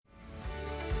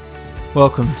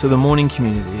Welcome to the morning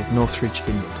community of Northridge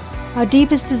Vineyard. Our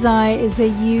deepest desire is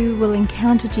that you will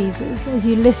encounter Jesus as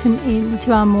you listen in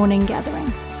to our morning gathering.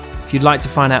 If you'd like to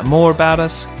find out more about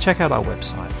us, check out our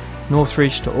website,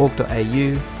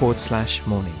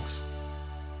 northridge.org.au/mornings.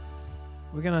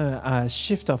 We're going to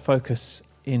shift our focus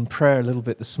in prayer a little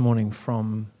bit this morning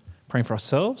from praying for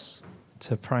ourselves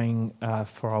to praying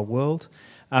for our world.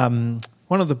 One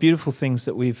of the beautiful things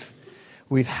that we've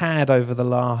had over the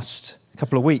last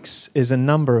couple of weeks is a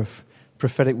number of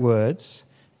prophetic words,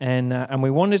 and we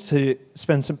wanted to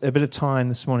spend a bit of time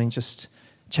this morning just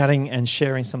chatting and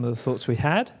sharing some of the thoughts we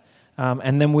had,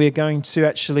 and then we're going to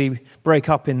actually break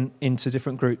up into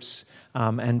different groups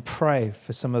and pray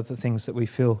for some of the things that we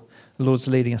feel the Lord's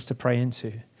leading us to pray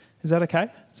into. Is that okay?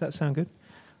 Does that sound good?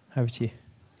 Over to you.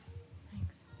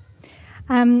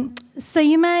 So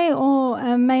you may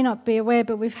or may not be aware,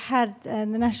 but we've had the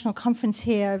national conference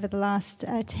here over the last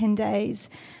 10 days,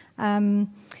 the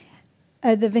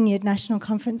Vineyard National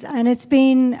Conference, and it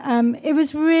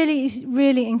was really,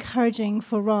 really encouraging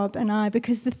for Rob and I,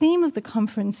 because the theme of the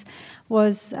conference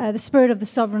was the Spirit of the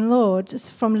Sovereign Lord,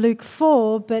 just from Luke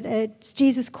 4, but it's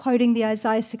Jesus quoting the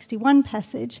Isaiah 61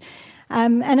 passage.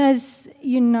 And as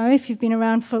you know, if you've been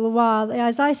around for a while, the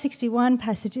Isaiah 61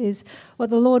 passage is what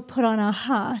the Lord put on our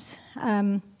heart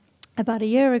about a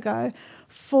year ago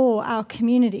for our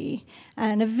community,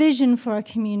 and a vision for our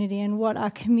community and what our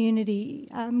community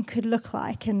could look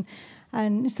like, and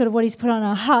sort of what He's put on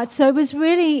our heart. So it was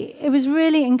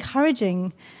really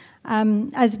encouraging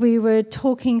as we were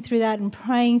talking through that and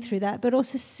praying through that, but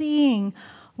also seeing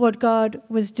what God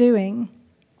was doing.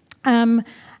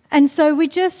 And so we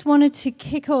just wanted to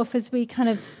kick off, as we kind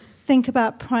of think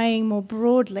about praying more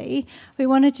broadly, we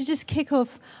wanted to just kick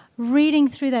off reading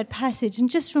through that passage and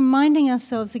just reminding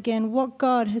ourselves again what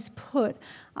God has put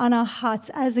on our hearts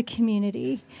as a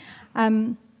community.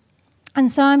 And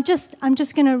so I'm just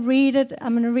going to read it.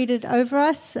 I'm going to read it over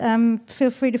us.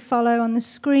 Feel free to follow on the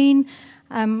screen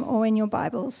or in your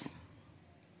Bibles.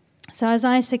 So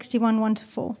Isaiah 61,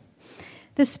 1-4.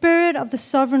 The Spirit of the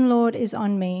Sovereign Lord is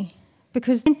on me,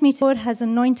 because the Lord has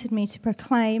anointed me to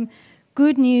proclaim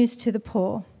good news to the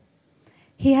poor.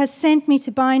 He has sent me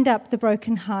to bind up the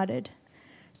brokenhearted,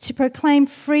 to proclaim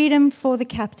freedom for the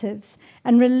captives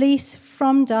and release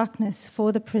from darkness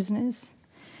for the prisoners,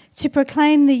 to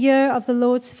proclaim the year of the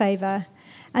Lord's favor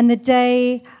and the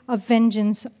day of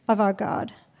vengeance of our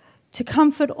God, to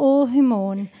comfort all who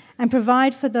mourn and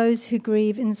provide for those who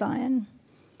grieve in Zion,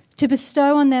 to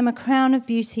bestow on them a crown of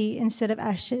beauty instead of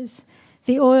ashes,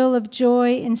 the oil of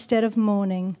joy instead of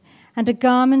mourning, and a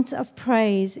garment of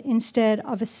praise instead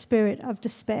of a spirit of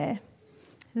despair.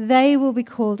 They will be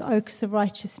called oaks of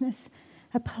righteousness,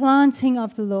 a planting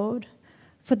of the Lord,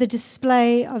 for the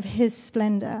display of His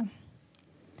splendor.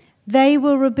 They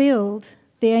will rebuild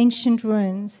the ancient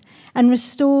ruins and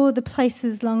restore the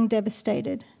places long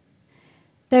devastated.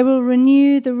 They will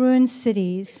renew the ruined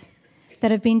cities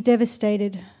that have been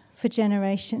devastated for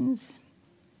generations.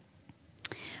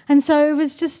 And so it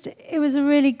was a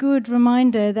really good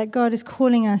reminder that God is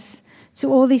calling us to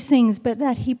all these things, but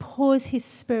that He pours His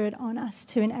Spirit on us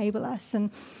to enable us.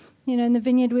 And, you know, in the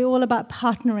Vineyard, we're all about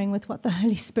partnering with what the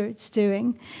Holy Spirit's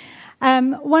doing.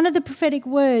 One of the prophetic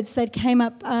words that came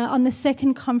up on the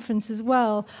second conference as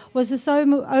well was this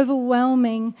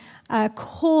overwhelming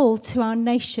call to our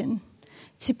nation,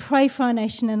 to pray for our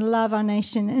nation and love our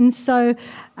nation. And so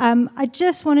I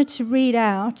just wanted to read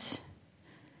out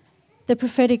the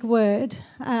prophetic word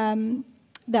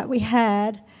that we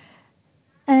had,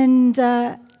 and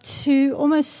to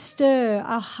almost stir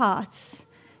our hearts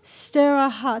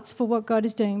for what God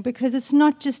is doing, because it's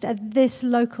not just at this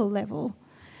local level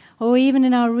or even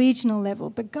in our regional level,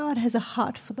 but God has a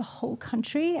heart for the whole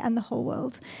country and the whole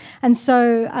world. And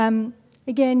so,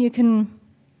 again, you can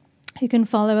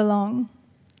follow along.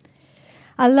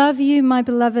 I love you, my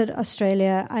beloved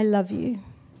Australia, I love you.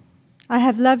 I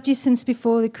have loved you since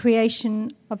before the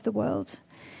creation of the world.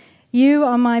 You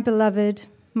are my beloved,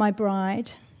 my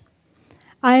bride.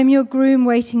 I am your groom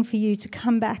waiting for you to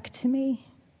come back to me.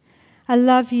 I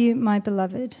love you, my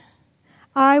beloved.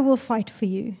 I will fight for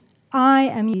you. I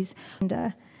am yours,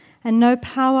 and no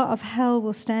power of hell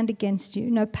will stand against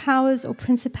you. No powers or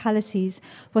principalities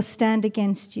will stand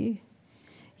against you.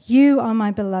 You are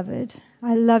my beloved.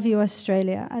 I love you,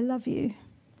 Australia. I love you.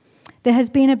 There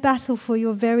has been a battle for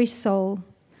your very soul,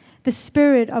 the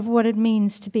spirit of what it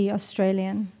means to be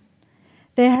Australian.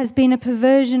 There has been a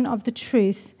perversion of the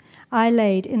truth I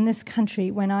laid in this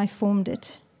country when I formed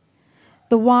it.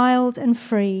 The wild and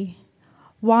free,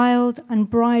 wild,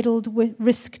 unbridled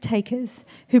risk takers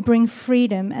who bring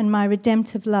freedom and my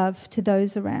redemptive love to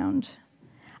those around.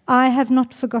 I have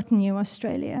not forgotten you,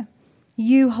 Australia.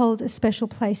 You hold a special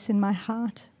place in my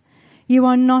heart. You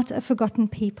are not a forgotten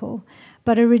people,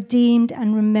 but a redeemed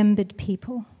and remembered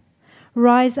people.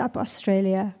 Rise up,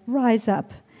 Australia, rise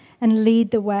up and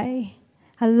lead the way.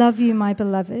 I love you, my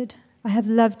beloved. I have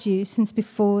loved you since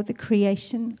before the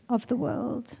creation of the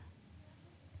world.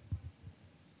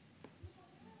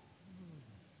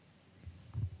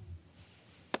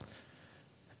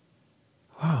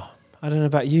 Wow, I don't know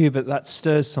about you, but that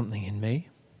stirs something in me.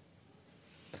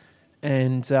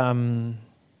 And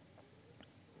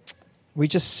we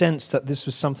just sensed that this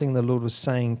was something the Lord was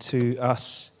saying to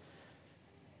us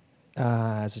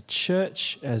as a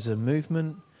church, as a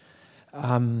movement,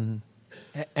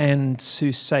 and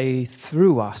to say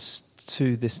through us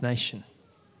to this nation.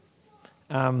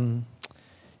 One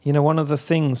of the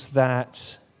things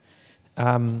that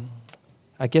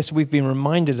I guess we've been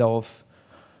reminded of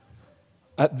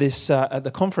at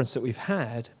the conference that we've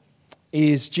had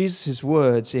is Jesus'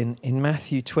 words in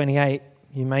Matthew 28.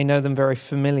 You may know them, very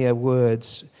familiar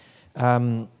words,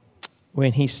 when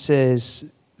he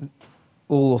says,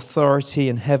 all authority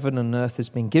in heaven and earth has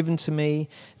been given to me.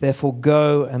 Therefore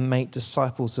go and make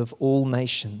disciples of all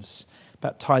nations,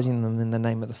 baptizing them in the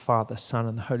name of the Father, Son,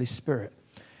 and the Holy Spirit.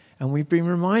 And we've been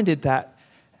reminded that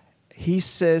he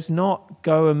says not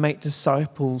go and make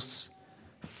disciples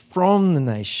from the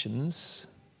nations,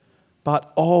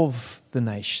 but of the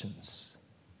nations.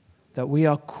 That we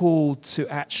are called to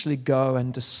actually go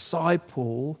and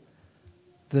disciple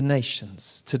the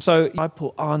nations, to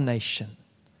disciple our nation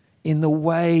in the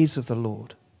ways of the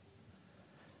Lord.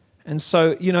 And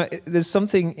so, there's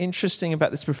something interesting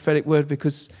about this prophetic word,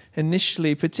 because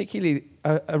initially, particularly,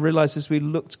 I realized as we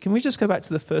looked, can we just go back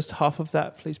to the first half of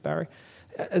that, please, Barry?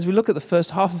 As we look at the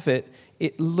first half of it,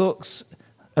 it looks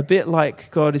a bit like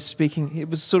God is speaking. It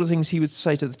was the sort of things he would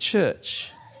say to the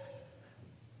church.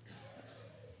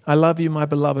 I love you, my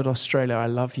beloved Australia, I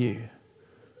love you.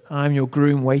 I'm your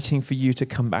groom waiting for you to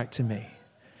come back to me.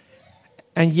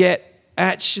 And yet,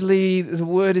 actually, the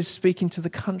word is speaking to the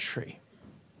country.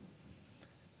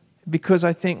 Because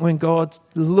I think when God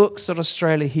looks at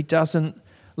Australia, he doesn't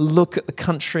look at the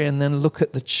country and then look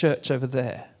at the church over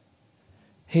there.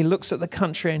 He looks at the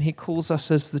country and he calls us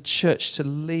as the church to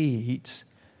lead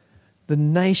the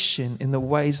nation in the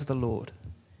ways of the Lord.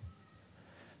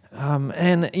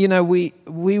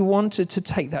 We wanted to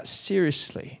take that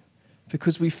seriously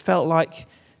because we felt like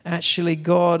actually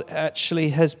God actually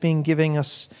has been giving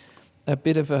us a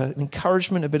bit of an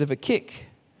encouragement, a bit of a kick,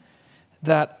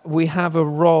 that we have a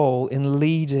role in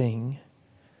leading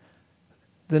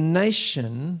the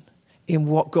nation in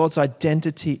what God's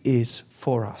identity is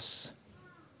for us.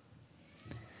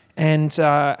 And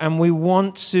we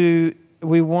want to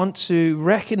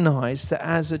recognize that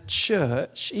as a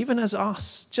church, even as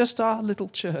us, just our little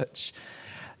church,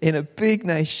 in a big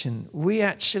nation, we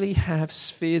actually have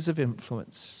spheres of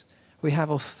influence. We have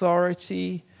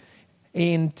authority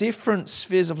in different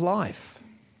spheres of life.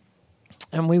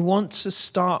 And we want to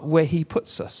start where he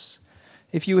puts us.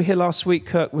 If you were here last week,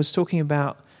 Kirk was talking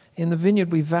about in the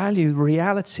Vineyard, we value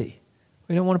reality.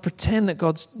 We don't want to pretend that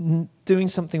God's doing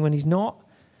something when he's not.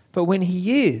 But when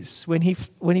he is, when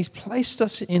he's placed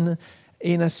us in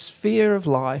a sphere of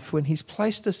life, when he's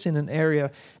placed us in an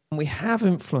area and we have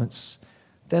influence,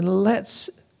 then let's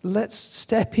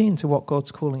step into what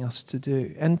God's calling us to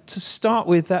do. And to start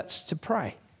with, that's to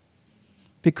pray.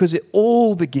 Because it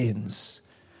all begins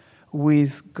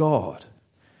with God.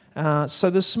 So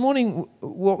this morning,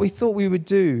 what we thought we would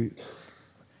do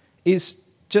is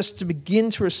just to begin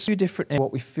to receive different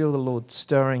what we feel the Lord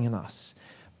stirring in us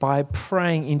by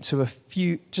praying into a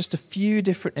few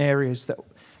different areas that,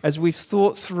 as we've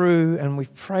thought through and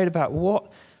we've prayed about Lord,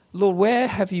 where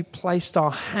have you placed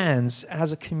our hands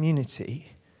as a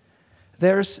community?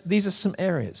 These are some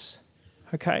areas,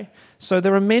 okay? So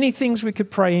there are many things we could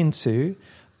pray into,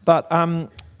 but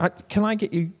can I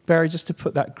get you, Barry, just to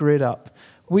put that grid up?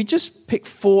 We just picked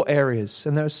 4 areas,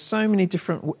 and there are so many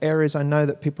different areas I know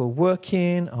that people work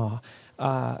in,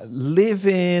 live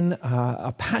in,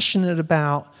 are passionate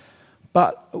about,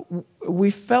 but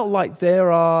we felt like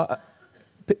there are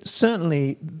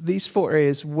certainly these 4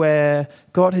 areas where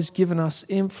God has given us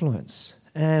influence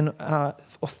and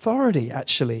authority,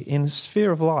 actually, in the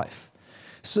sphere of life.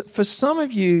 So for some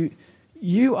of you,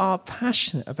 you are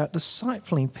passionate about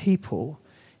discipling people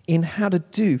in how to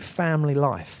do family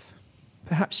life.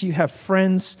 Perhaps you have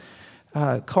friends,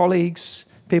 colleagues,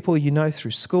 people you know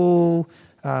through school,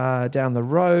 down the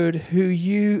road, who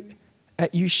you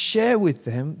share with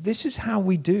them, this is how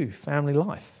we do family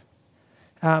life.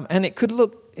 And it could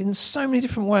look in so many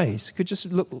different ways. It could just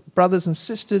look brothers and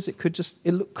sisters. It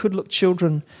could look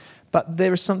children. But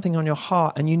there is something on your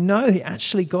heart, and you know that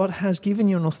actually God has given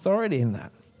you an authority in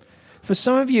that. For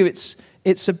some of you,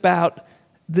 it's about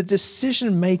the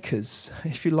decision makers,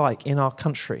 if you like, in our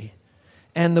country,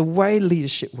 and the way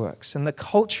leadership works, and the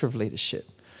culture of leadership.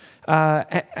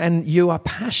 And you are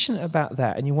passionate about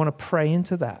that, and you want to pray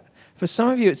into that. For some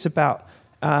of you, it's about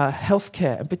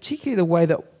healthcare, and particularly the way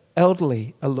that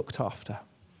elderly are looked after.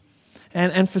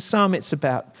 And for some, it's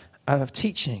about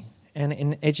teaching and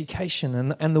in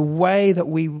education and the way that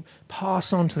we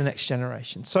pass on to the next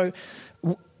generation. So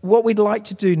what we'd like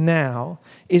to do now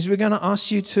is we're going to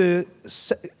ask you to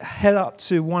head up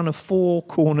to one of 4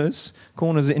 corners.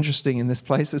 Corners are interesting in this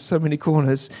place. There's so many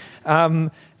corners.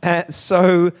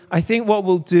 So I think what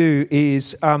we'll do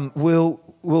is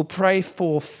we'll pray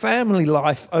for family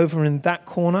life over in that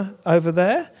corner over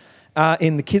there,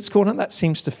 in the kids' corner. That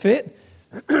seems to fit.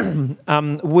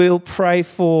 We'll pray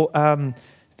for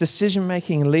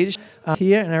decision-making and leadership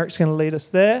here, and Eric's going to lead us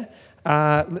there.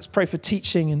 Let's pray for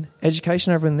teaching and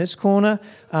education over in this corner,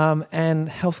 and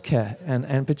healthcare,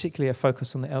 and particularly a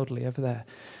focus on the elderly over there.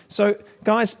 So,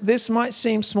 guys, this might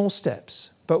seem small steps,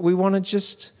 but we want to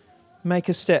just make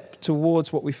a step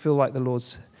towards what we feel like the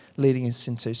Lord's leading us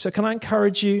into. So can I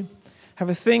encourage you, have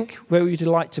a think where you'd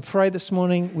like to pray this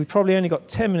morning. We probably only got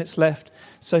 10 minutes left.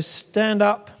 So stand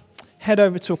up, head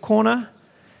over to a corner,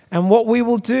 and what we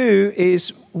will do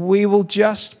is we will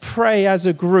just pray as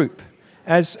a group,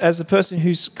 as the person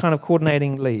who's kind of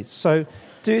coordinating leads. So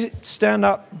do stand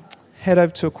up, head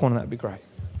over to a corner. That'd be great.